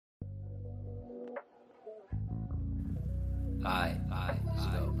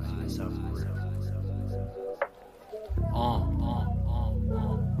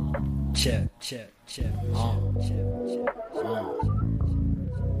Check.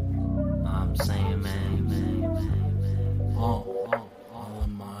 I'm saying, man. All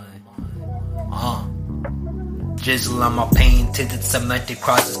in my. Drizzle on my pain, tinted cemented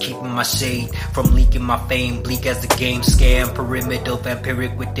crosses keeping my shade from leaking my fame. Bleak as the game, scam, pyramidal,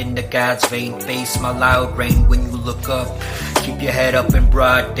 vampiric within the god's vein. Face my loud rain when you look up. Keep your head up in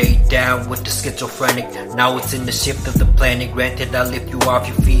broad day, down with the schizophrenic. Now it's in the shift of the planet. Granted, I lift you off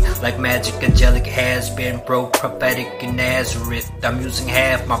your feet like magic. Angelic has been broke, prophetic in Nazareth. I'm using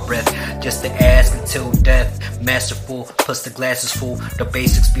half my breath just to ask until death. Masterful, plus the glass is full. The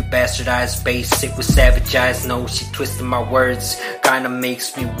basics be bastardized, basic with savage eyes. No, she twisted my words, kinda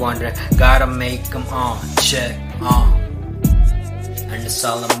makes me wonder. Gotta make them check, and it's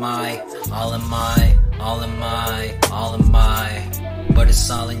all in my, but it's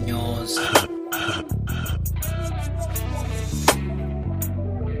all in yours.